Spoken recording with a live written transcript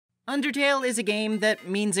Undertale is a game that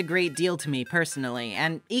means a great deal to me personally,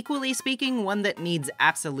 and equally speaking, one that needs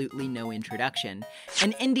absolutely no introduction.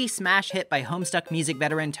 An indie smash hit by Homestuck music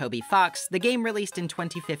veteran Toby Fox, the game released in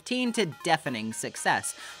 2015 to deafening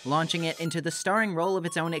success, launching it into the starring role of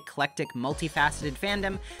its own eclectic, multifaceted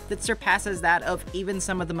fandom that surpasses that of even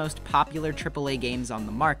some of the most popular AAA games on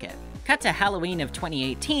the market. Cut to Halloween of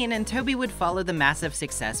 2018, and Toby would follow the massive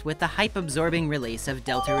success with the hype-absorbing release of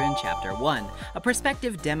Deltarune Chapter 1, a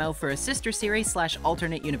perspective demo for a sister series /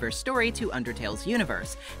 alternate universe story to Undertale's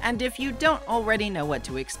universe. And if you don't already know what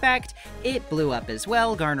to expect, it blew up as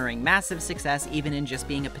well, garnering massive success even in just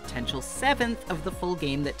being a potential 7th of the full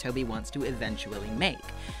game that Toby wants to eventually make.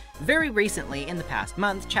 Very recently, in the past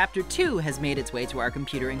month, Chapter 2 has made its way to our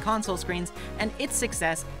computer and console screens, and its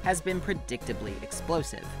success has been predictably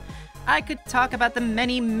explosive. I could talk about the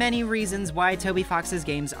many reasons why Toby Fox's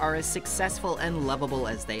games are as successful and lovable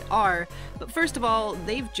as they are, but first of all,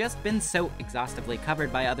 they've just been so exhaustively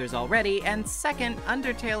covered by others already, and second,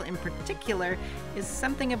 Undertale in particular is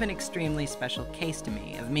something of an extremely special case to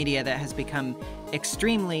me, of media that has become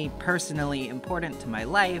extremely personally important to my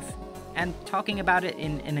life, and talking about it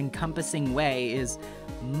in an encompassing way is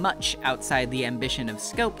much outside the ambition of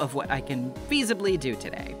scope of what I can feasibly do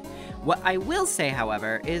today. What I will say,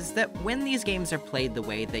 however, is that when these games are played the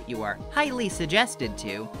way that you are highly suggested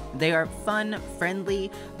to, they are fun, friendly,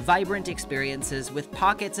 vibrant experiences with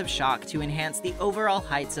pockets of shock to enhance the overall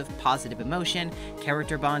heights of positive emotion,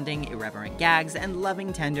 character bonding, irreverent gags, and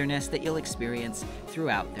loving tenderness that you'll experience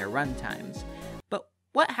throughout their runtimes. But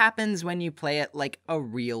what happens when you play it like a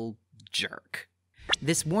real jerk?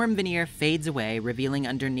 This warm veneer fades away, revealing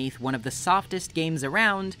underneath one of the softest games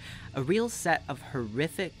around, a real set of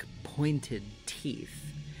horrific, pointed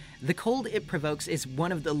teeth. The cold it provokes is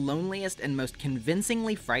one of the loneliest and most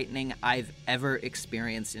convincingly frightening I've ever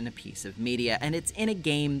experienced in a piece of media, and it's in a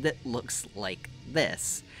game that looks like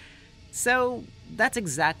this. So that's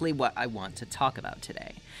exactly what I want to talk about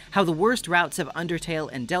today. How the worst routes of Undertale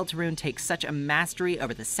and Deltarune take such a mastery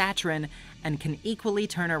over the Saturn and can equally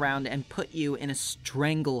turn around and put you in a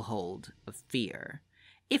stranglehold of fear,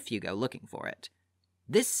 if you go looking for it.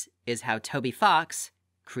 This is how Toby Fox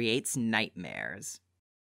creates nightmares.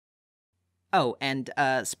 Oh, and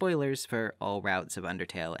spoilers for all routes of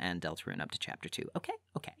Undertale and Deltarune up to Chapter 2. Okay.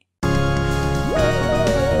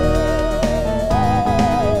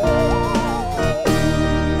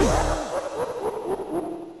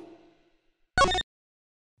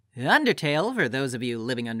 Undertale, for those of you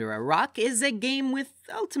living under a rock, is a game with,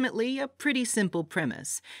 ultimately, a pretty simple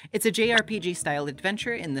premise. It's a JRPG-style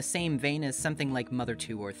adventure in the same vein as something like Mother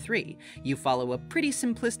 2 or 3. You follow a pretty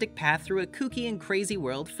simplistic path through a kooky and crazy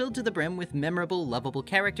world filled to the brim with memorable, lovable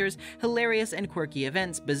characters, hilarious and quirky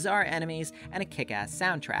events, bizarre enemies, and a kick-ass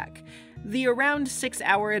soundtrack. The around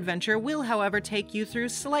 6-hour adventure will, however, take you through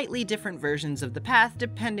slightly different versions of the path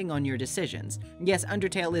depending on your decisions. Yes,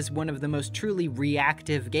 Undertale is one of the most truly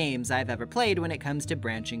reactive games I've ever played when it comes to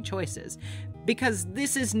branching choices. Because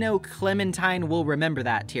this is no Clementine will remember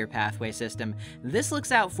that tier pathway system. This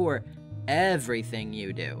looks out for everything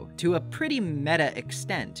you do, to a pretty meta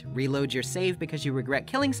extent. Reload your save because you regret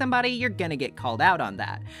killing somebody, you're gonna get called out on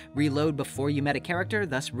that. Reload before you met a character,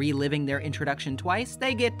 thus reliving their introduction twice,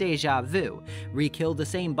 they get deja vu. Re-kill the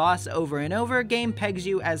same boss over and over, game pegs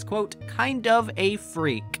you as, quote, kind of a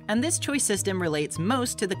freak. And this choice system relates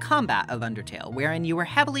most to the combat of Undertale, wherein you are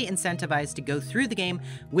heavily incentivized to go through the game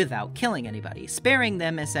without killing anybody, sparing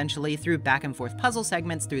them essentially through back and forth puzzle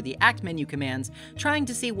segments through the act menu commands, trying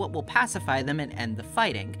to see what will pacify them and end the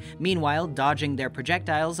fighting, meanwhile dodging their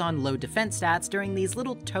projectiles on low defense stats during these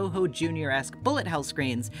little Toho Jr.-esque bullet hell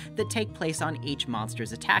screens that take place on each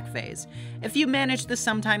monster's attack phase. If you manage the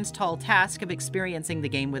sometimes tall task of experiencing the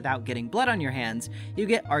game without getting blood on your hands, you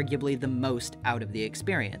get arguably the most out of the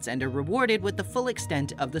experience, and are rewarded with the full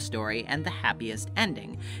extent of the story and the happiest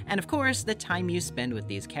ending, and of course, the time you spend with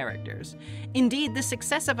these characters. Indeed, the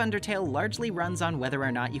success of Undertale largely runs on whether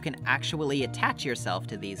or not you can actually attach yourself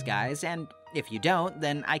to these guys, and if you don't,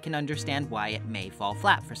 then I can understand why it may fall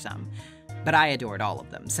flat for some. But I adored all of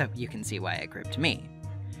them, so you can see why it gripped me.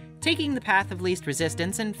 Taking the path of least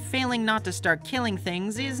resistance and failing not to start killing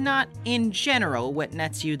things is not, in general, what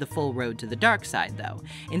nets you the full road to the dark side, though.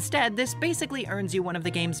 Instead, this basically earns you one of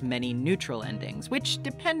the game's many neutral endings, which,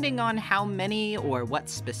 depending on how many or what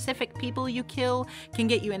specific people you kill, can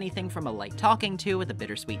get you anything from a light talking to with a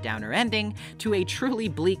bittersweet downer ending, to a truly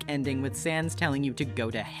bleak ending with Sans telling you to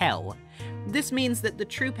go to hell. This means that the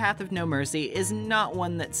true path of no mercy is not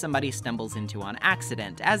one that somebody stumbles into on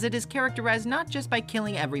accident, as it is characterized not just by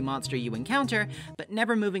killing every monster you encounter, but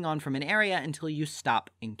never moving on from an area until you stop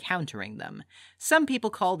encountering them. Some people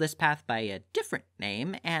call this path by a different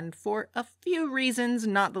name, and for a few reasons,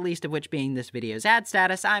 not the least of which being this video's ad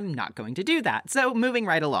status, I'm not going to do that, so moving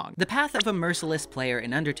right along. The path of a merciless player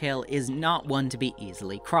in Undertale is not one to be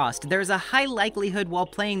easily crossed. There's a high likelihood while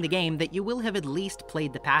playing the game that you will have at least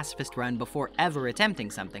played the pacifist run before ever attempting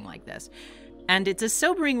something like this. And it's a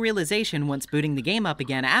sobering realization once booting the game up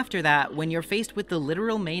again after that when you're faced with the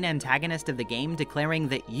literal main antagonist of the game declaring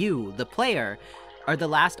that you, the player, are the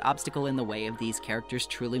last obstacle in the way of these characters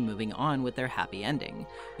truly moving on with their happy ending.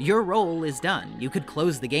 Your role is done. You could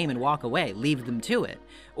close the game and walk away, leave them to it.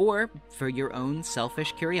 Or, for your own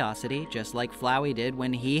selfish curiosity, just like Flowey did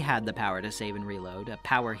when he had the power to save and reload, a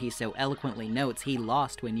power he so eloquently notes he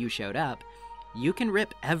lost when you showed up, you can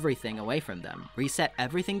rip everything away from them, reset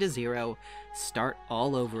everything to zero, start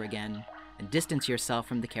all over again, and distance yourself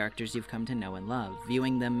from the characters you've come to know and love,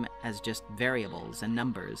 viewing them as just variables and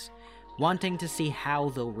numbers, wanting to see how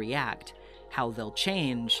they'll react, how they'll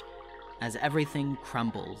change, as everything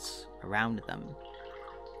crumbles around them.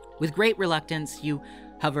 With great reluctance, you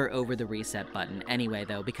hover over the reset button anyway,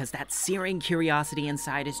 though, because that searing curiosity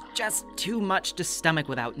inside is just too much to stomach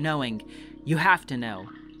without knowing. You have to know,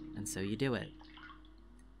 and so you do it.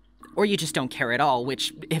 Or you just don't care at all,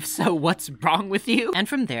 which, if so, what's wrong with you? And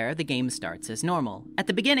from there, the game starts as normal. At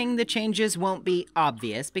the beginning, the changes won't be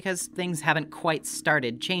obvious because things haven't quite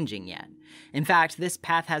started changing yet. In fact, this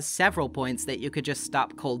path has several points that you could just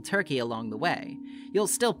stop cold turkey along the way. You'll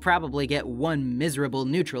still probably get one miserable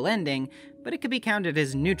neutral ending, but it could be counted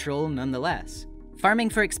as neutral nonetheless.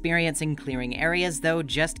 Farming for experience in clearing areas, though,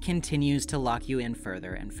 just continues to lock you in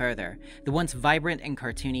further and further, the once vibrant and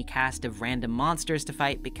cartoony cast of random monsters to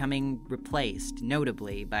fight becoming replaced,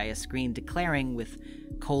 notably, by a screen declaring with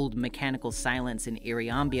cold mechanical silence and eerie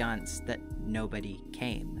ambiance that nobody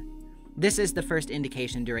came. This is the first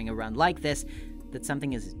indication during a run like this that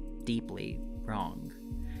something is deeply wrong.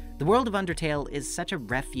 The world of Undertale is such a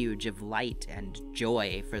refuge of light and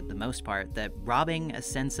joy for the most part that robbing a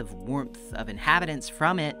sense of warmth of inhabitants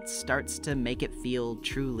from it starts to make it feel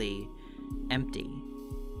truly empty.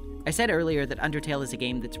 I said earlier that Undertale is a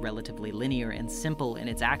game that's relatively linear and simple in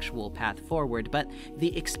its actual path forward, but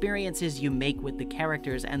the experiences you make with the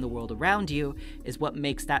characters and the world around you is what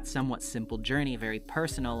makes that somewhat simple journey very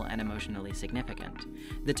personal and emotionally significant.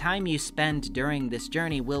 The time you spend during this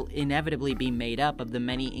journey will inevitably be made up of the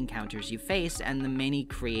many encounters you face and the many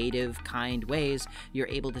creative, kind ways you're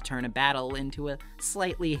able to turn a battle into a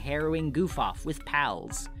slightly harrowing goof-off with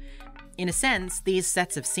pals. In a sense, these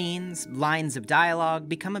sets of scenes, lines of dialogue,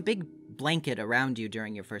 become a big blanket around you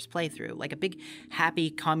during your first playthrough, like a big,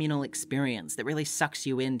 happy, communal experience that really sucks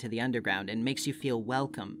you into the underground and makes you feel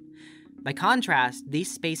welcome. By contrast,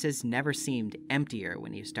 these spaces never seemed emptier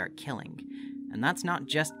when you start killing, and that's not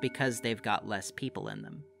just because they've got less people in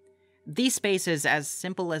them. These spaces, as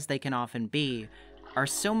simple as they can often be, are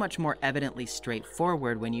so much more evidently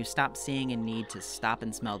straightforward when you stop seeing a need to stop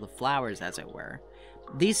and smell the flowers, as it were.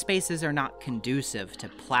 These spaces are not conducive to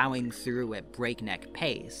plowing through at breakneck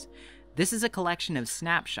pace. This is a collection of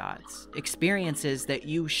snapshots, experiences that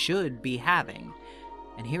you should be having.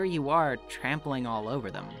 And here you are trampling all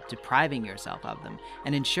over them, depriving yourself of them,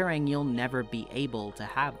 and ensuring you'll never be able to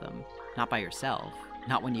have them. Not by yourself.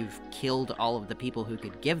 Not when you've killed all of the people who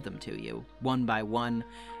could give them to you, one by one.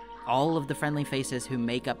 All of the friendly faces who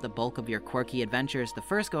make up the bulk of your quirky adventures the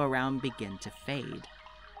first go-around begin to fade.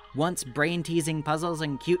 Once brain-teasing puzzles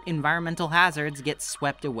and cute environmental hazards get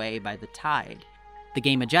swept away by the tide. The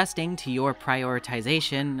game adjusting to your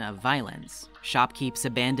prioritization of violence. Shopkeeps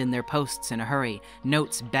abandon their posts in a hurry,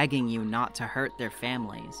 notes begging you not to hurt their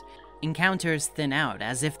families. Encounters thin out,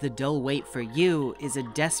 as if the dull wait for you is a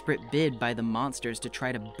desperate bid by the monsters to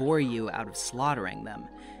try to bore you out of slaughtering them.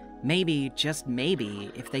 Maybe, just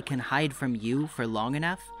maybe, if they can hide from you for long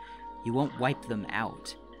enough, you won't wipe them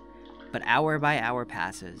out. But hour by hour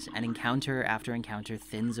passes, and encounter after encounter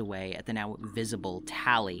thins away at the now visible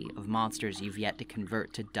tally of monsters you've yet to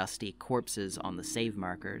convert to dusty corpses on the save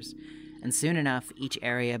markers, and soon enough each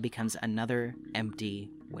area becomes another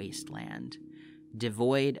empty wasteland,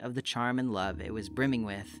 devoid of the charm and love it was brimming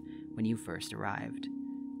with when you first arrived.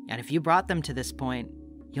 And if you brought them to this point,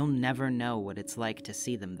 you'll never know what it's like to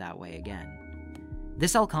see them that way again.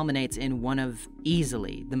 This all culminates in one of,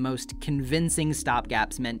 easily, the most convincing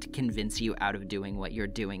stopgaps meant to convince you out of doing what you're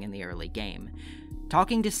doing in the early game.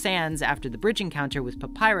 Talking to Sans after the bridge encounter with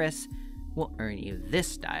Papyrus will earn you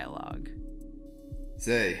this dialogue.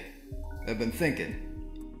 Say, I've been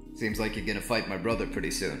thinking. Seems like you're gonna fight my brother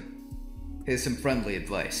pretty soon. Here's some friendly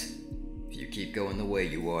advice. If you keep going the way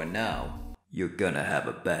you are now, you're gonna have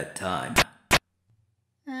a bad time.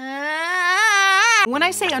 When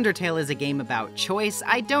I say Undertale is a game about choice,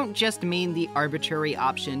 I don't just mean the arbitrary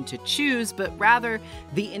option to choose, but rather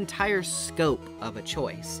the entire scope of a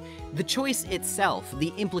choice. The choice itself,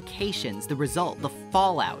 the implications, the result, the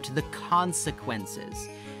fallout, the consequences.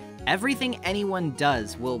 Everything anyone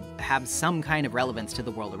does will have some kind of relevance to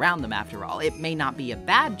the world around them, after all. It may not be a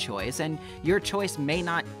bad choice, and your choice may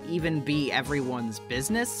not even be everyone's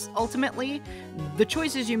business, ultimately. The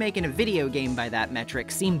choices you make in a video game by that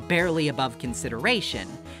metric seem barely above consideration,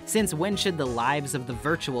 since when should the lives of the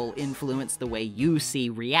virtual influence the way you see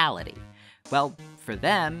reality? Well, for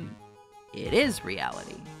them, it is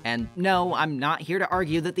reality. And no, I'm not here to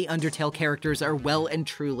argue that the Undertale characters are well and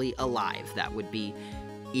truly alive. That would be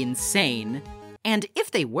insane. And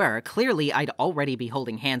if they were, clearly I'd already be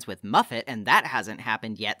holding hands with Muffet, and that hasn't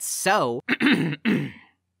happened yet, so...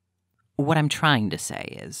 What I'm trying to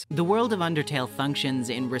say is, the world of Undertale functions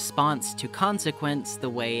in response to consequence the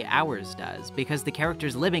way ours does, because the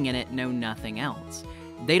characters living in it know nothing else.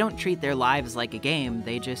 They don't treat their lives like a game,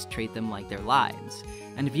 they just treat them like their lives.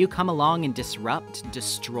 And if you come along and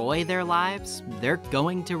destroy their lives, they're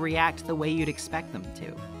going to react the way you'd expect them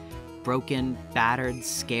to. Broken, battered,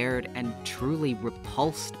 scared, and truly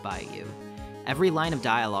repulsed by you. Every line of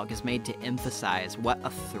dialogue is made to emphasize what a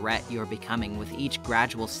threat you're becoming with each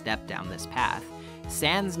gradual step down this path.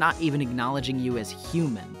 Sans not even acknowledging you as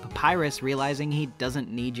human, Papyrus realizing he doesn't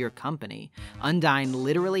need your company, Undyne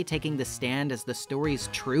literally taking the stand as the story's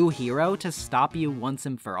true hero to stop you once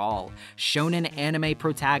and for all, shonen anime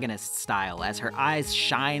protagonist style as her eyes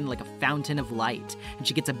shine like a fountain of light, and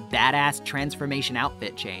she gets a badass transformation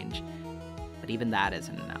outfit change. But even that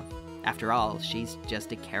isn't enough. After all, she's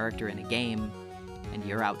just a character in a game, and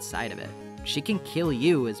you're outside of it. She can kill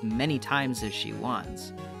you as many times as she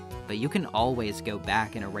wants, but you can always go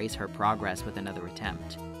back and erase her progress with another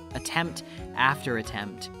attempt. Attempt after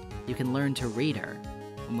attempt, you can learn to read her,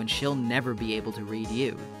 and when she'll never be able to read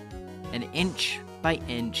you. And inch by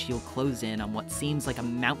inch, you'll close in on what seems like a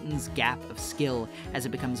mountain's gap of skill as it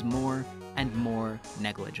becomes more and more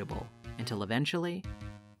negligible, until eventually,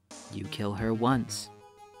 you kill her once.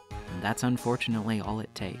 And that's unfortunately all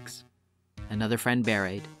it takes. Another friend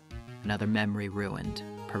buried, another memory ruined,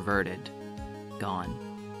 perverted, gone.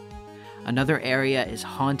 Another area is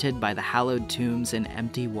haunted by the hallowed tombs and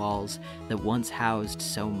empty walls that once housed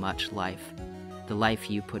so much life. The life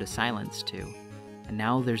you put a silence to. And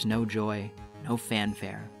now there's no joy, no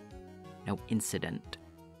fanfare, no incident.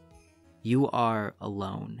 You are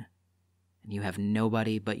alone, and you have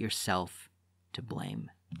nobody but yourself to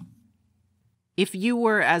blame. If you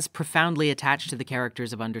were as profoundly attached to the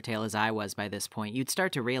characters of Undertale as I was by this point, you'd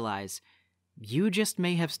start to realize you just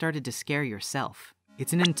may have started to scare yourself.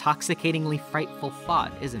 It's an intoxicatingly frightful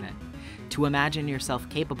thought, isn't it? To imagine yourself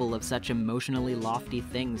capable of such emotionally lofty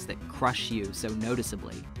things that crush you so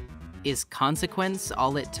noticeably. Is consequence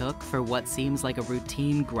all it took for what seems like a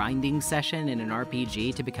routine grinding session in an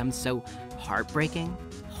RPG to become so heartbreaking,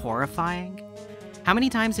 horrifying? How many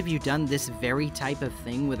times have you done this very type of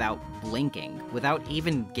thing without blinking, without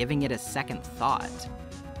even giving it a second thought?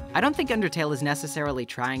 I don't think Undertale is necessarily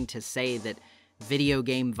trying to say that video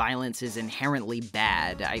game violence is inherently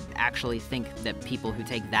bad. I actually think that people who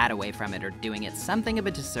take that away from it are doing it something of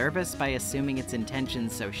a disservice by assuming its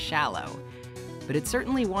intentions so shallow. But it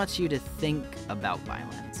certainly wants you to think about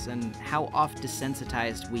violence and how oft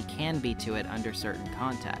desensitized we can be to it under certain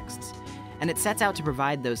contexts. And it sets out to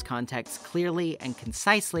provide those contexts clearly and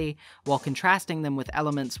concisely while contrasting them with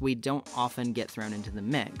elements we don't often get thrown into the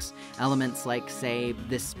mix. Elements like, say,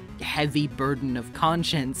 this heavy burden of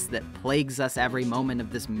conscience that plagues us every moment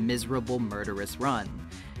of this miserable, murderous run.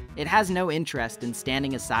 It has no interest in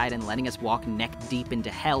standing aside and letting us walk neck deep into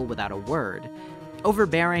hell without a word.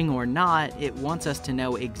 Overbearing or not, it wants us to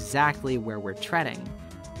know exactly where we're treading.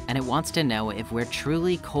 And it wants to know if we're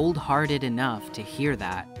truly cold-hearted enough to hear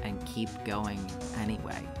that and keep going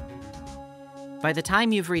anyway. By the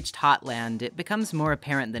time you've reached Hotland, it becomes more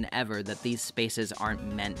apparent than ever that these spaces aren't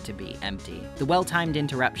meant to be empty. The well-timed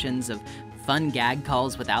interruptions of fun gag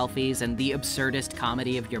calls with Alphys and the absurdist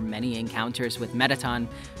comedy of your many encounters with Mettaton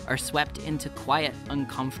are swept into quiet,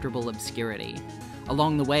 uncomfortable obscurity.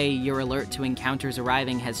 Along the way, your alert to encounters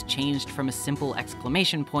arriving has changed from a simple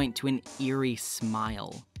exclamation point to an eerie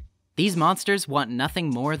smile. These monsters want nothing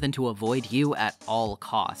more than to avoid you at all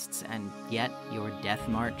costs, and yet your death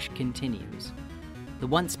march continues. The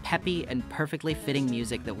once peppy and perfectly fitting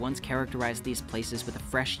music that once characterized these places with a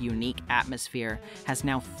fresh, unique atmosphere has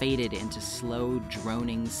now faded into slow,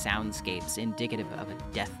 droning soundscapes indicative of a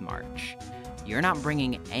death march. You're not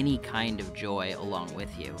bringing any kind of joy along with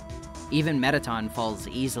you. Even Metaton falls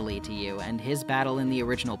easily to you, and his battle in the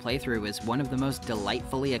original playthrough is one of the most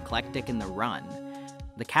delightfully eclectic in the run.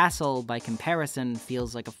 The castle, by comparison,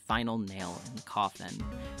 feels like a final nail in the coffin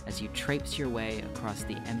as you traipse your way across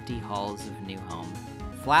the empty halls of New Home.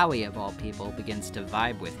 Flowey, of all people, begins to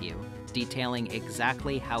vibe with you, detailing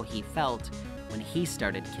exactly how he felt when he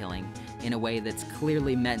started killing in a way that's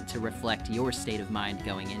clearly meant to reflect your state of mind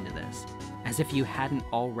going into this, as if you hadn't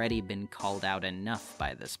already been called out enough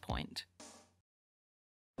by this point.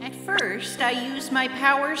 At first, I used my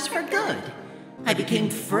powers for good. I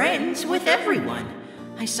became friends with everyone.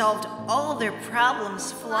 I solved all their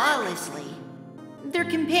problems flawlessly. Their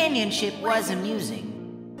companionship was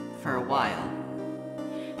amusing. For a while.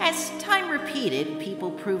 As time repeated,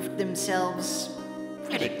 people proved themselves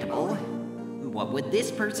predictable. What would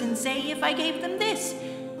this person say if I gave them this?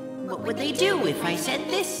 What would they do if I said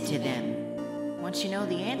this to them? Once you know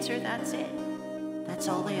the answer, that's it. That's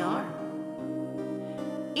all they are.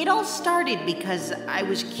 It all started because I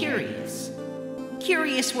was curious.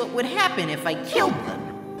 Curious what would happen if I killed them.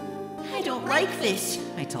 I don't like this,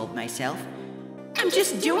 I told myself. I'm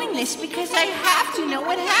just doing this because I have to know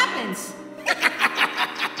what happens.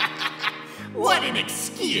 What an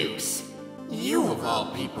excuse! You of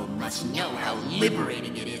all people must know how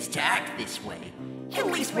liberating it is to act this way. At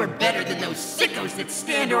least we're better than those sickos that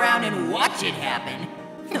stand around and watch it happen.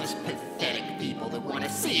 Those pathetic people that want to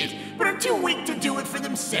see it, but are too weak to do it for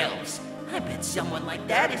themselves. I bet someone like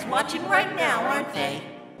that is watching right now, aren't they?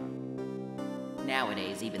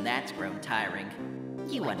 Nowadays, even that's grown tiring.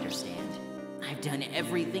 You understand. I've done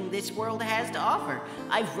everything this world has to offer.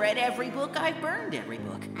 I've read every book, I've burned every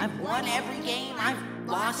book. I've won every game, I've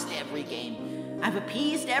lost every game. I've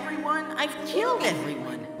appeased everyone, I've killed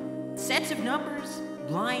everyone. Sets of numbers,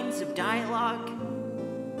 lines of dialogue.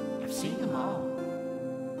 I've seen them all.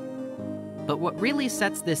 But what really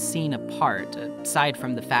sets this scene apart, aside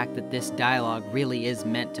from the fact that this dialogue really is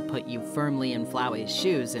meant to put you firmly in Flowey's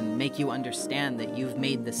shoes and make you understand that you've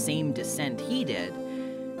made the same descent he did,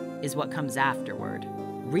 is what comes afterward.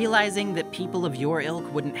 Realizing that people of your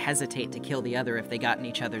ilk wouldn't hesitate to kill the other if they got in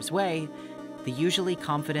each other's way, the usually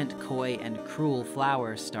confident, coy, and cruel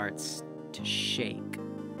Flower starts to shake.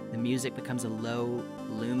 The music becomes a low,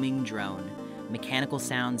 looming drone, mechanical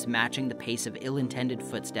sounds matching the pace of ill-intended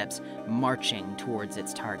footsteps marching towards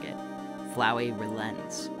its target. Flowey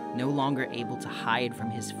relents, no longer able to hide from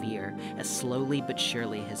his fear, as slowly but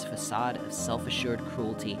surely his facade of self-assured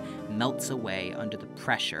cruelty melts away under the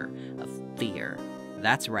pressure of fear.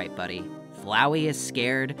 That's right, buddy. Flowey is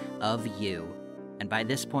scared of you. And by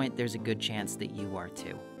this point, there's a good chance that you are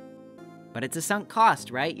too. But it's a sunk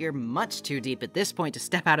cost, right? You're much too deep at this point to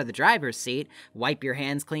step out of the driver's seat, wipe your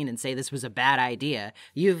hands clean, and say this was a bad idea.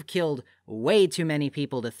 You've killed way too many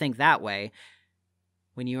people to think that way.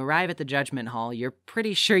 When you arrive at the Judgment Hall, you're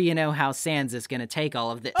pretty sure you know how Sans is gonna take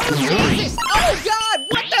all of this. Oh, Jesus! Oh, God!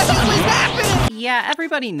 What the hell is happening? Yeah,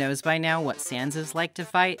 everybody knows by now what Sans is like to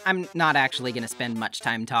fight. I'm not actually gonna spend much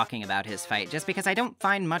time talking about his fight, just because I don't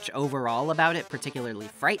find much overall about it particularly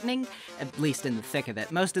frightening, at least in the thick of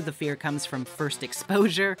it. Most of the fear comes from first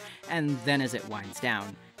exposure, and then as it winds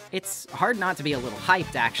down. It's hard not to be a little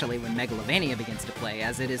hyped, actually, when Megalovania begins to play,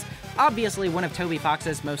 as it is obviously one of Toby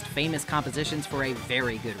Fox's most famous compositions for a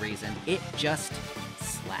very good reason. It just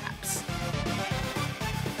slaps.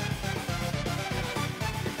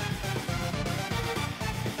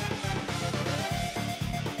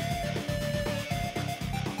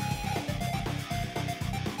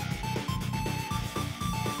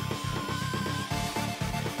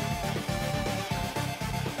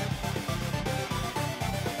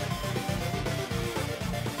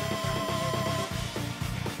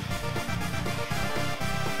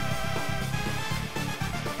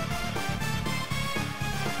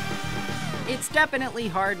 It's definitely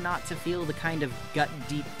hard not to feel the kind of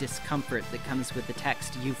gut-deep discomfort that comes with the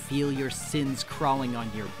text. You feel your sins crawling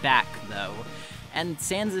on your back, though. And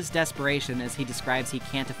Sans' desperation as he describes he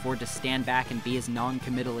can't afford to stand back and be as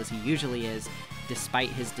non-committal as he usually is, despite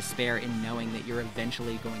his despair in knowing that you're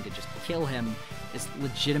eventually going to just kill him, is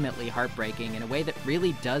legitimately heartbreaking in a way that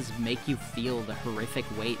really does make you feel the horrific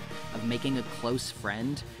weight of making a close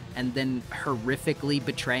friend and then horrifically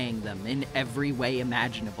betraying them in every way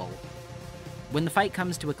imaginable. When the fight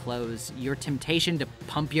comes to a close, your temptation to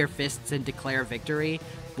pump your fists and declare victory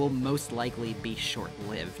will most likely be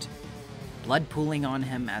short-lived. Blood pooling on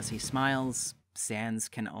him as he smiles, Sans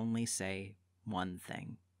can only say, one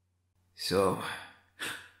thing. So,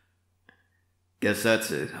 guess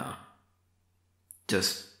that's it, huh?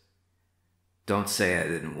 Just don't say I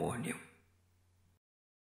didn't warn you.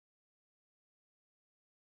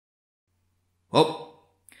 Oh,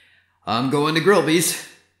 I'm going to Grillby's.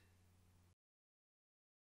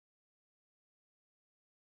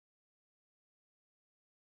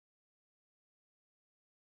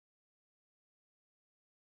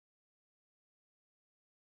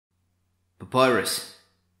 Papyrus,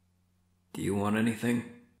 do you want anything?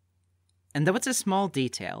 And though it's a small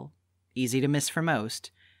detail, easy to miss for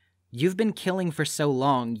most, you've been killing for so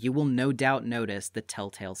long you will no doubt notice the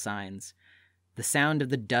telltale signs. The sound of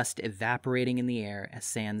the dust evaporating in the air as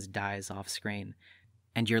Sans dies off screen,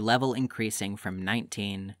 and your level increasing from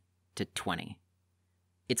 19 to 20.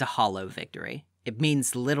 It's a hollow victory. It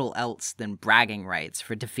means little else than bragging rights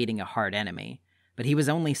for defeating a hard enemy. But he was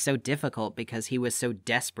only so difficult because he was so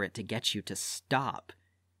desperate to get you to stop,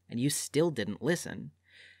 and you still didn't listen.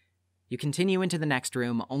 You continue into the next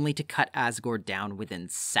room, only to cut Asgore down within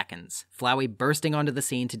seconds, Flowey bursting onto the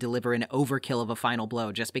scene to deliver an overkill of a final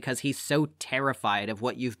blow just because he's so terrified of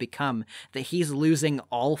what you've become that he's losing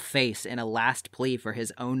all face in a last plea for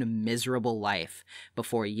his own miserable life,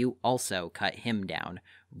 before you also cut him down,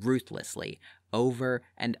 ruthlessly, over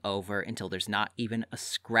and over until there's not even a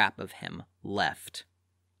scrap of him left.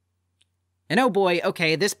 And oh boy,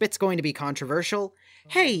 okay, this bit's going to be controversial.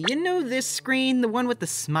 Hey, you know this screen, the one with the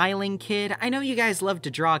smiling kid? I know you guys love to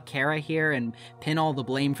draw Kara here and pin all the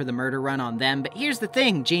blame for the murder run on them, but here's the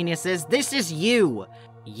thing, geniuses, this is you!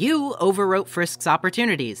 You overwrote Frisk's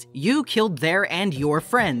opportunities. You killed their and your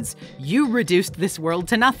friends. You reduced this world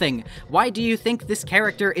to nothing. Why do you think this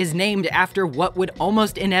character is named after what would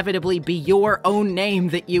almost inevitably be your own name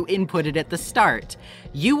that you inputted at the start?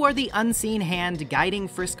 You are the unseen hand guiding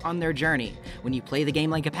Frisk on their journey. When you play the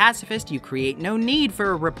game like a pacifist, you create no need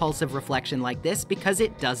for a repulsive reflection like this because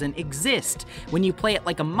it doesn't exist. When you play it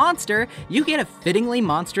like a monster, you get a fittingly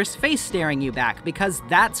monstrous face staring you back because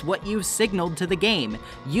that's what you've signaled to the game.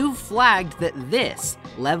 You've flagged that this,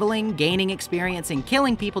 leveling, gaining experience, and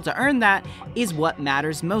killing people to earn that, is what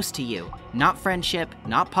matters most to you. Not friendship,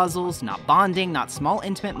 not puzzles, not bonding, not small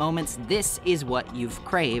intimate moments. This is what you've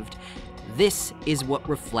craved. This is what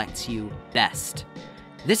reflects you best.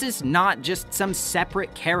 This is not just some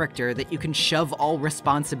separate character that you can shove all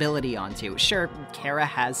responsibility onto. Sure, Kara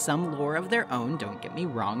has some lore of their own, don't get me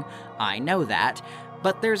wrong, I know that.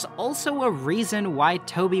 But there's also a reason why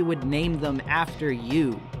Toby would name them after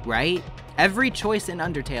you, right? Every choice in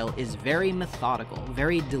Undertale is very methodical,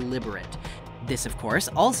 very deliberate. This, of course,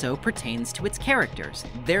 also pertains to its characters.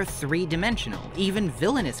 They're three-dimensional. Even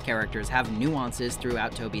villainous characters have nuances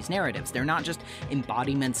throughout Toby's narratives. They're not just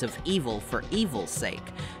embodiments of evil for evil's sake.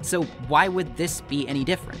 So why would this be any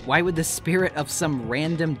different? Why would the spirit of some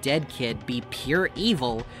random dead kid be pure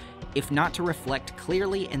evil, if not to reflect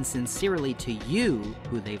clearly and sincerely to you,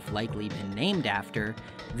 who they've likely been named after,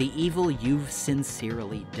 the evil you've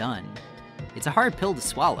sincerely done? It's a hard pill to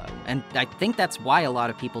swallow, and I think that's why a lot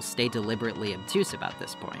of people stay deliberately obtuse about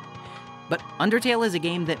this point. But Undertale is a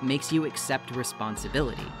game that makes you accept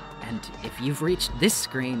responsibility, and if you've reached this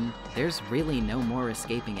screen, there's really no more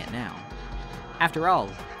escaping it now. After all,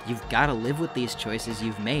 you've gotta live with these choices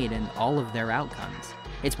you've made and all of their outcomes.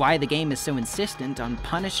 It's why the game is so insistent on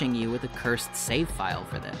punishing you with a cursed save file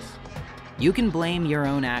for this. You can blame your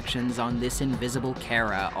own actions on this invisible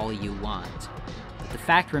Kara all you want. The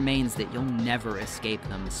fact remains that you'll never escape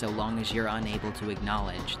them so long as you're unable to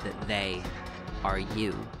acknowledge that they are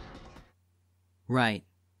you. Right.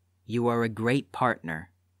 You are a great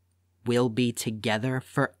partner. We'll be together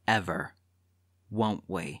forever, won't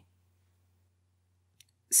we?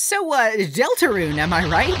 So, Deltarune, am I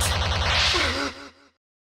right?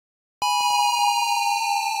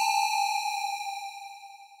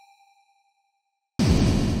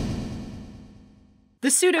 The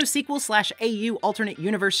pseudo-sequel/AU alternate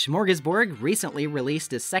universe smorgasbord recently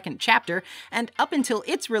released its second chapter, and up until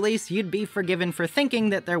its release, you'd be forgiven for thinking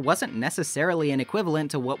that there wasn't necessarily an equivalent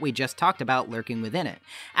to what we just talked about lurking within it.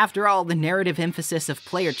 After all, the narrative emphasis of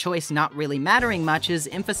player choice not really mattering much is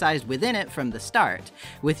emphasized within it from the start,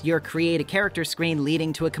 with your create a character screen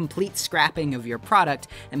leading to a complete scrapping of your product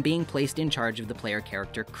and being placed in charge of the player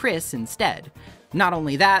character Chris instead. Not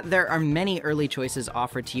only that, there are many early choices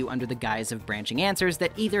offered to you under the guise of branching answers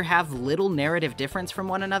that either have little narrative difference from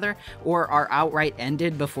one another, or are outright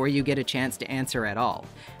ended before you get a chance to answer at all.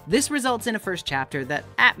 This results in a first chapter that,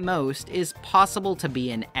 at most, is possible to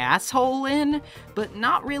be an asshole in, but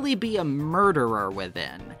not really be a murderer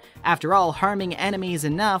within. After all, harming enemies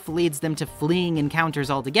enough leads them to fleeing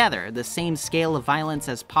encounters altogether. The same scale of violence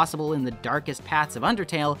as possible in the darkest paths of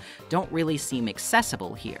Undertale don't really seem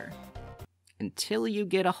accessible here. Until you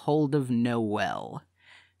get a hold of Noelle.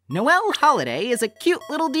 Noelle Holiday is a cute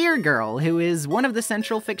little deer girl who is one of the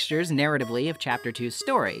central fixtures narratively of Chapter 2's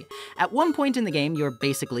story. At one point in the game, you're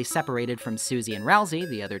basically separated from Susie and Rousey,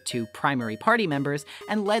 the other two primary party members,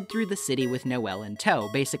 and led through the city with Noelle in tow,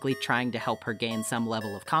 basically trying to help her gain some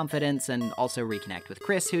level of confidence and also reconnect with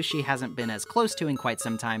Chris, who she hasn't been as close to in quite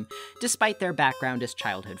some time, despite their background as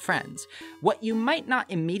childhood friends. What you might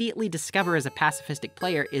not immediately discover as a pacifistic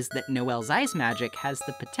player is that Noelle's ice magic has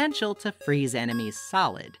the potential to freeze enemies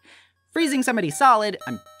solid. Freezing somebody solid,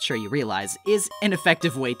 I'm sure you realize, is an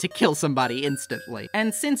effective way to kill somebody instantly.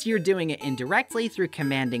 And since you're doing it indirectly through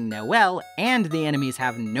commanding Noelle, and the enemies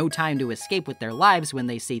have no time to escape with their lives when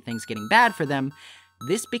they see things getting bad for them,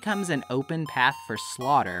 this becomes an open path for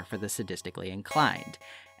slaughter for the sadistically inclined.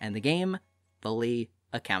 And the game fully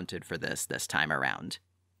accounted for this time around.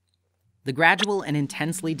 The gradual and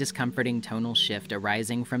intensely discomforting tonal shift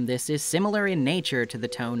arising from this is similar in nature to the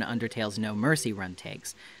tone Undertale's No Mercy run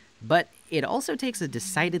takes. But it also takes a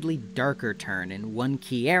decidedly darker turn in one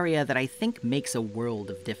key area that I think makes a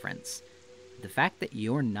world of difference. The fact that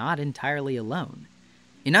you're not entirely alone.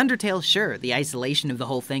 In Undertale, sure, the isolation of the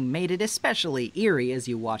whole thing made it especially eerie as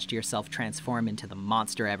you watched yourself transform into the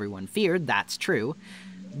monster everyone feared, that's true.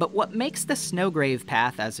 But what makes the Snowgrave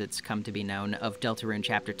path, as it's come to be known, of Deltarune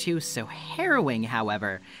Chapter 2 so harrowing,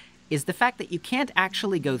 however, is the fact that you can't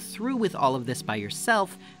actually go through with all of this by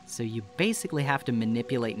yourself, so you basically have to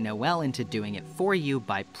manipulate Noelle into doing it for you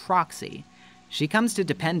by proxy. She comes to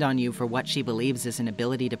depend on you for what she believes is an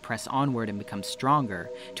ability to press onward and become stronger,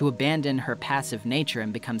 to abandon her passive nature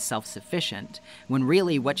and become self-sufficient, when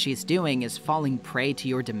really what she's doing is falling prey to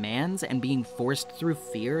your demands and being forced through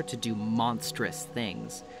fear to do monstrous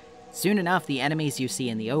things. Soon enough, the enemies you see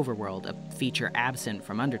in the overworld, a feature absent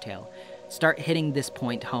from Undertale, start hitting this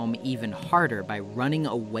point home even harder by running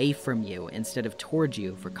away from you instead of towards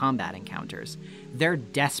you for combat encounters. They're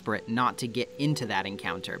desperate not to get into that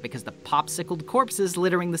encounter because the popsicled corpses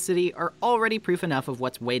littering the city are already proof enough of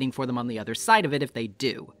what's waiting for them on the other side of it if they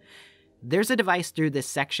do. There's a device through this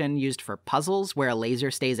section used for puzzles where a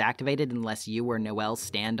laser stays activated unless you or Noelle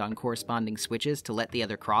stand on corresponding switches to let the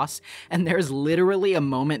other cross, and there's literally a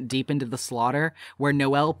moment deep into the slaughter where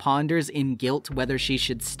Noelle ponders in guilt whether she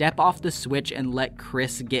should step off the switch and let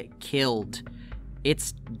Chris get killed.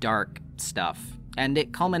 It's dark stuff, and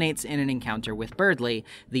it culminates in an encounter with Birdley,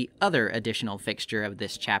 the other additional fixture of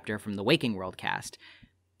this chapter from the Waking World cast.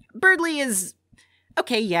 Birdley is...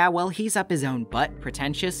 okay, yeah, well, he's up his own butt,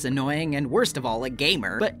 pretentious, annoying, and worst of all, a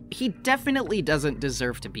gamer, but he definitely doesn't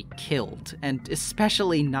deserve to be killed, and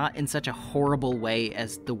especially not in such a horrible way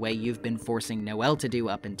as the way you've been forcing Noelle to do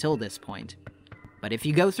up until this point. But if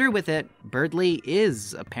you go through with it, Birdley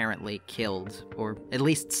is apparently killed, or at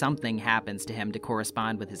least something happens to him to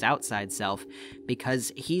correspond with his outside self,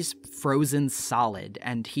 because he's frozen solid,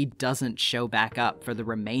 and he doesn't show back up for the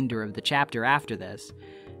remainder of the chapter after this.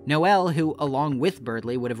 Noelle, who along with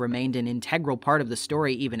Birdley would have remained an integral part of the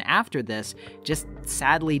story even after this, just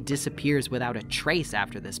sadly disappears without a trace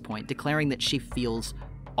after this point, declaring that she feels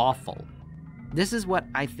awful. This is what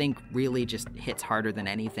I think really just hits harder than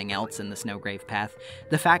anything else in the Snowgrave path.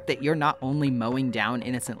 The fact that you're not only mowing down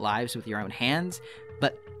innocent lives with your own hands,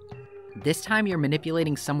 but this time you're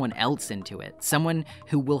manipulating someone else into it, someone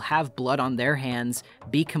who will have blood on their hands,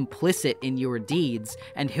 be complicit in your deeds,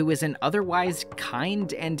 and who is an otherwise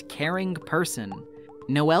kind and caring person.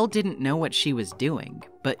 Noelle didn't know what she was doing,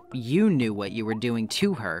 but you knew what you were doing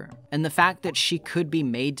to her, and the fact that she could be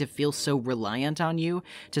made to feel so reliant on you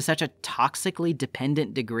to such a toxically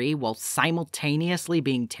dependent degree while simultaneously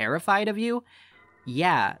being terrified of you,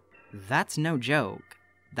 yeah, that's no joke.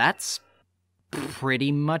 That's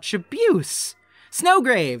pretty much abuse.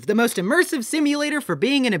 Snowgrave, the most immersive simulator for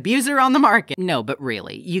being an abuser on the market. No, but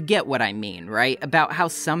really, you get what I mean, right? About how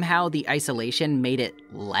somehow the isolation made it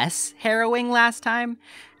less harrowing last time?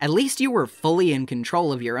 At least you were fully in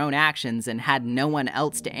control of your own actions and had no one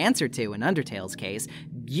else to answer to in Undertale's case.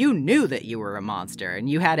 You knew that you were a monster, and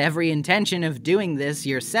you had every intention of doing this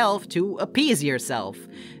yourself to appease yourself,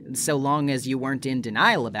 so long as you weren't in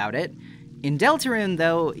denial about it. In Deltarune,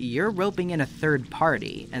 though, you're roping in a third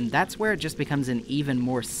party, and that's where it just becomes an even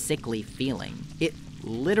more sickly feeling. It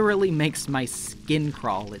literally makes my skin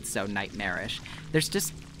crawl, it's so nightmarish. There's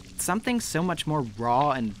just something so much more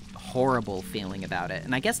raw and horrible feeling about it,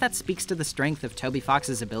 and I guess that speaks to the strength of Toby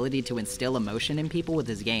Fox's ability to instill emotion in people with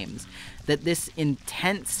his games. That this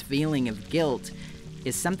intense feeling of guilt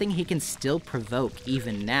is something he can still provoke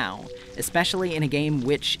even now, especially in a game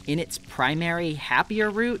which, in its primary happier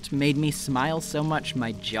route, made me smile so much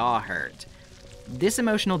my jaw hurt. This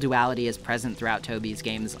emotional duality is present throughout Toby's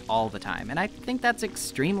games all the time, and I think that's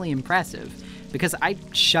extremely impressive, because I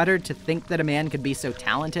shudder to think that a man could be so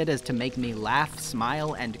talented as to make me laugh,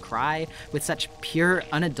 smile, and cry with such pure,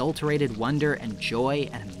 unadulterated wonder and joy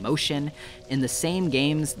and emotion in the same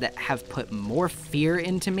games that have put more fear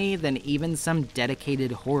into me than even some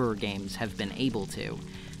dedicated horror games have been able to.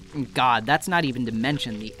 God, that's not even to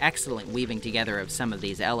mention the excellent weaving together of some of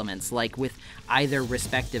these elements, like with either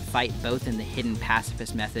respective fight both in the hidden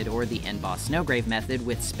pacifist method or the end boss Snowgrave method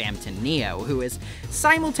with Spamton Neo, who is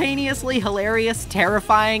simultaneously hilarious,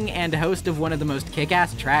 terrifying, and host of one of the most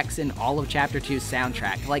kick-ass tracks in all of Chapter 2's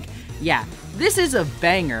soundtrack. Like, yeah, this is a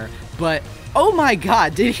banger, but oh my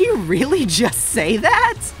god, did he really just say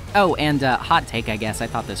that? Oh, and hot take, I guess. I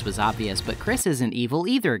thought this was obvious, but Chris isn't evil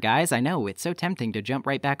either, guys. I know, it's so tempting to jump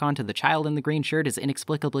right back onto the child in the green shirt is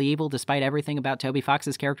inexplicably evil despite everything about Toby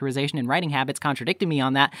Fox's characterization and writing habits contradicting me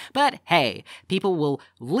on that, but hey, people will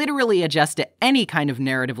literally adjust to any kind of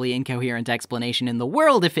narratively incoherent explanation in the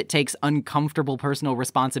world if it takes uncomfortable personal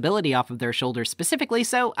responsibility off of their shoulders specifically,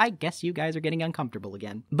 so I guess you guys are getting uncomfortable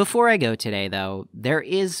again. Before I go today, though, there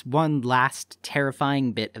is one last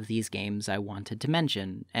terrifying bit of these games I wanted to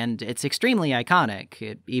mention, and it's extremely iconic.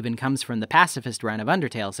 It even comes from the pacifist run of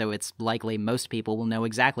Undertale, so it's likely most people will know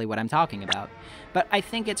exactly what I'm talking about. But I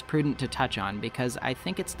think it's prudent to touch on because I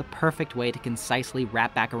think it's the perfect way to concisely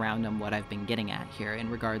wrap back around on what I've been getting at here in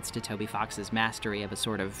regards to Toby Fox's mastery of a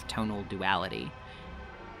sort of tonal duality.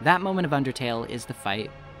 That moment of Undertale is the fight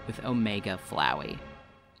with Omega Flowey.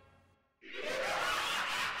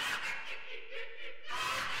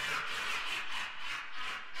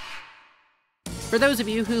 For those of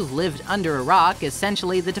you who've lived under a rock,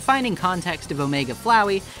 essentially the defining context of Omega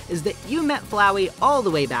Flowey is that you met Flowey all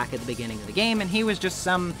the way back at the beginning of the game, and he was just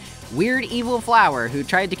some weird evil flower who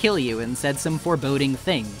tried to kill you and said some foreboding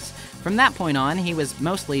things. From that point on, he was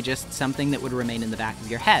mostly just something that would remain in the back of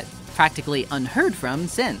your head, practically unheard from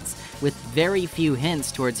since, with very few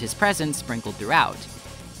hints towards his presence sprinkled throughout.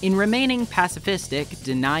 In remaining pacifistic,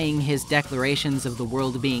 denying his declarations of the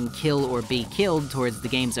world being kill or be killed towards the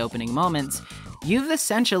game's opening moments, you've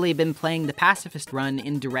essentially been playing the pacifist run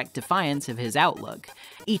in direct defiance of his outlook,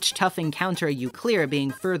 each tough encounter you clear being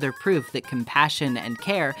further proof that compassion and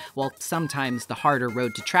care, while sometimes the harder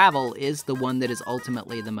road to travel, is the one that is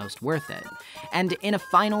ultimately the most worth it. And in a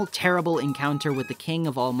final terrible encounter with the king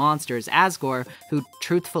of all monsters, Asgore, who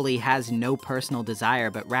truthfully has no personal desire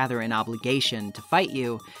but rather an obligation to fight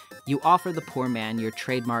you, you offer the poor man your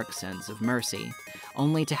trademark sense of mercy,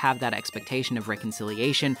 only to have that expectation of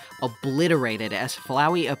reconciliation obliterated as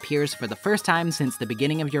Flowey appears for the first time since the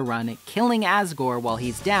beginning of your run, killing Asgore while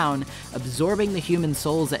he's down, absorbing the human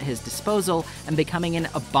souls at his disposal, and becoming an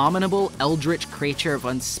abominable eldritch creature of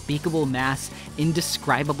unspeakable mass,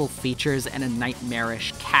 indescribable features, and a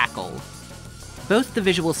nightmarish cackle. Both the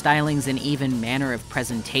visual stylings and even manner of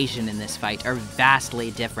presentation in this fight are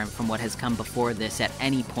vastly different from what has come before this at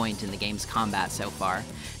any point in the game's combat so far.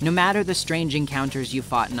 No matter the strange encounters you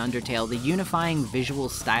fought in Undertale, the unifying visual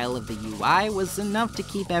style of the UI was enough to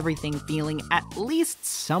keep everything feeling at least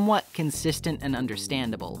somewhat consistent and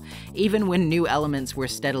understandable, even when new elements were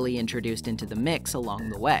steadily introduced into the mix along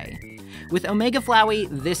the way. With Omega Flowey,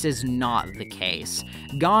 this is not the case.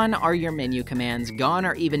 Gone are your menu commands, gone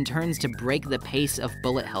are even turns to break the pace of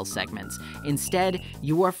bullet hell segments. Instead,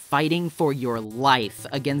 you are fighting for your life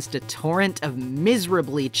against a torrent of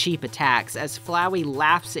miserably cheap attacks as Flowey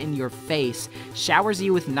laughs in your face, showers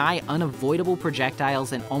you with nigh unavoidable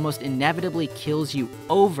projectiles, and almost inevitably kills you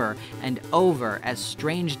over and over as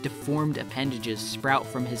strange deformed appendages sprout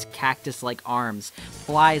from his cactus-like arms,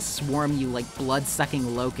 flies swarm you like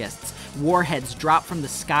blood-sucking locusts, warheads drop from the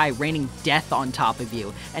sky raining death on top of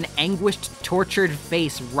you, an anguished, tortured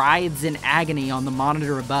face writhes in agony on the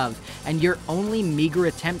monitor above, and your only meager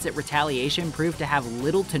attempts at retaliation prove to have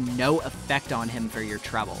little to no effect on him for your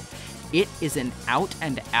trouble. It is an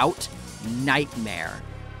out-and-out nightmare.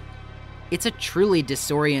 It's a truly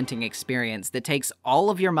disorienting experience that takes all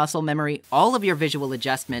of your muscle memory, all of your visual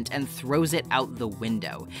adjustment, and throws it out the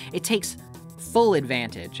window. It takes full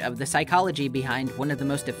advantage of the psychology behind one of the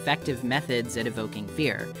most effective methods at evoking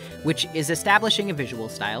fear, which is establishing a visual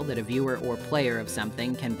style that a viewer or player of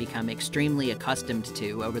something can become extremely accustomed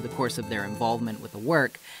to over the course of their involvement with the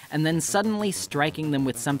work, and then suddenly striking them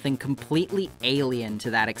with something completely alien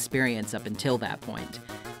to that experience up until that point.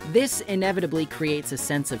 This inevitably creates a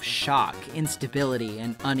sense of shock, instability,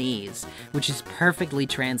 and unease, which is perfectly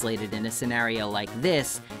translated in a scenario like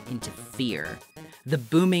this into fear. The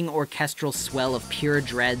booming orchestral swell of pure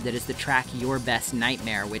dread that is the track Your Best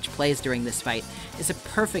Nightmare, which plays during this fight, is a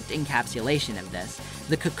perfect encapsulation of this.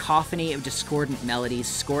 The cacophony of discordant melodies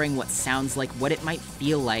scoring what sounds like what it might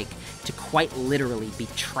feel like to quite literally be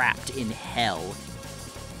trapped in hell.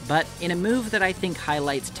 But in a move that I think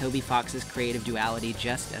highlights Toby Fox's creative duality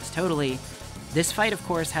just as totally, this fight of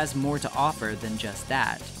course has more to offer than just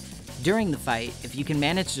that. During the fight, if you can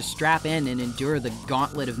manage to strap in and endure the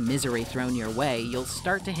gauntlet of misery thrown your way, you'll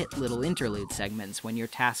start to hit little interlude segments when you're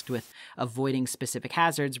tasked with avoiding specific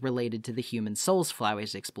hazards related to the human souls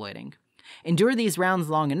Flowey's exploiting. Endure these rounds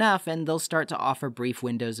long enough, and they'll start to offer brief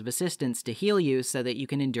windows of assistance to heal you so that you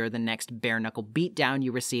can endure the next bare-knuckle beatdown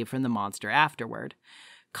you receive from the monster afterward.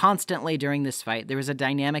 Constantly during this fight, there is a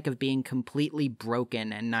dynamic of being completely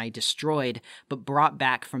broken and nigh destroyed, but brought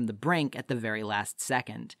back from the brink at the very last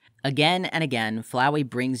second. Again and again, Flowey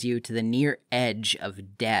brings you to the near edge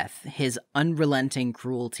of death, his unrelenting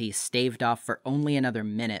cruelty staved off for only another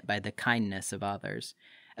minute by the kindness of others.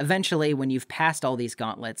 Eventually, when you've passed all these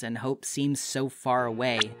gauntlets and hope seems so far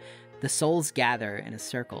away, the souls gather in a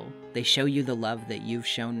circle. They show you the love that you've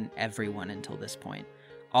shown everyone until this point.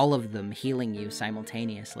 All of them healing you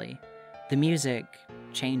simultaneously. The music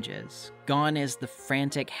changes. Gone is the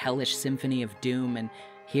frantic, hellish symphony of doom, and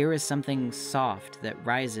here is something soft that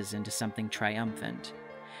rises into something triumphant.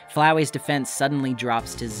 Flowey's defense suddenly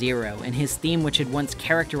drops to 0, and his theme, which had once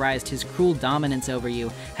characterized his cruel dominance over you,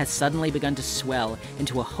 has suddenly begun to swell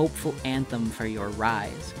into a hopeful anthem for your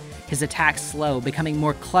rise. His attacks slow, becoming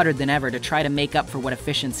more cluttered than ever to try to make up for what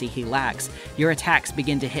efficiency he lacks. Your attacks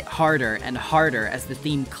begin to hit harder and harder as the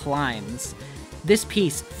theme climbs. This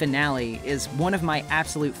piece, Finale, is one of my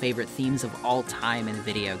absolute favorite themes of all time in a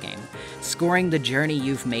video game, scoring the journey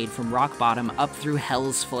you've made from rock bottom up through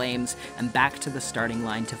hell's flames and back to the starting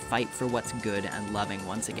line to fight for what's good and loving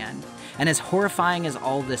once again. And as horrifying as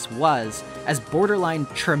all this was, as borderline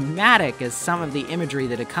traumatic as some of the imagery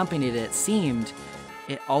that accompanied it seemed,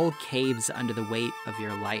 it all caves under the weight of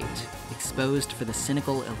your light, exposed for the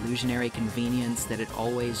cynical, illusionary convenience that it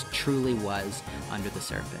always truly was under the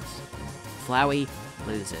surface. Flowey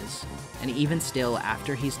loses, and even still,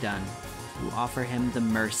 after he's done, you offer him the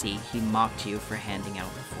mercy he mocked you for handing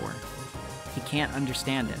out before. He can't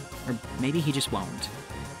understand it, or maybe he just won't.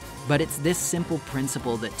 But it's this simple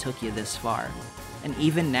principle that took you this far, and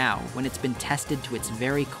even now, when it's been tested to its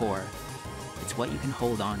very core, it's what you can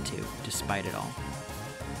hold on to despite it all.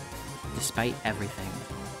 Despite everything,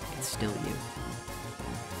 it's still you.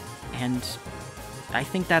 And I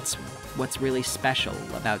think that's what's really special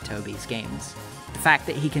about Toby's games. The fact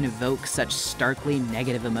that he can evoke such starkly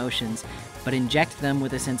negative emotions, but inject them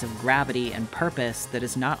with a sense of gravity and purpose that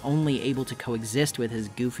is not only able to coexist with his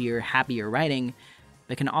goofier, happier writing,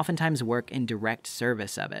 but can oftentimes work in direct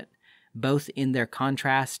service of it, both in their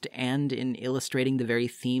contrast and in illustrating the very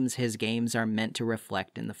themes his games are meant to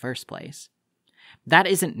reflect in the first place. That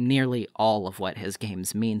isn't nearly all of what his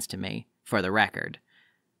games means to me, for the record.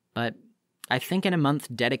 But I think in a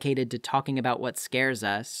month dedicated to talking about what scares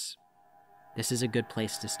us, this is a good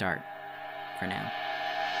place to start, for now.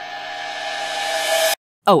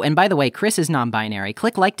 Oh, and by the way, Chris is non-binary.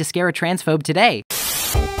 Click like to scare a transphobe today!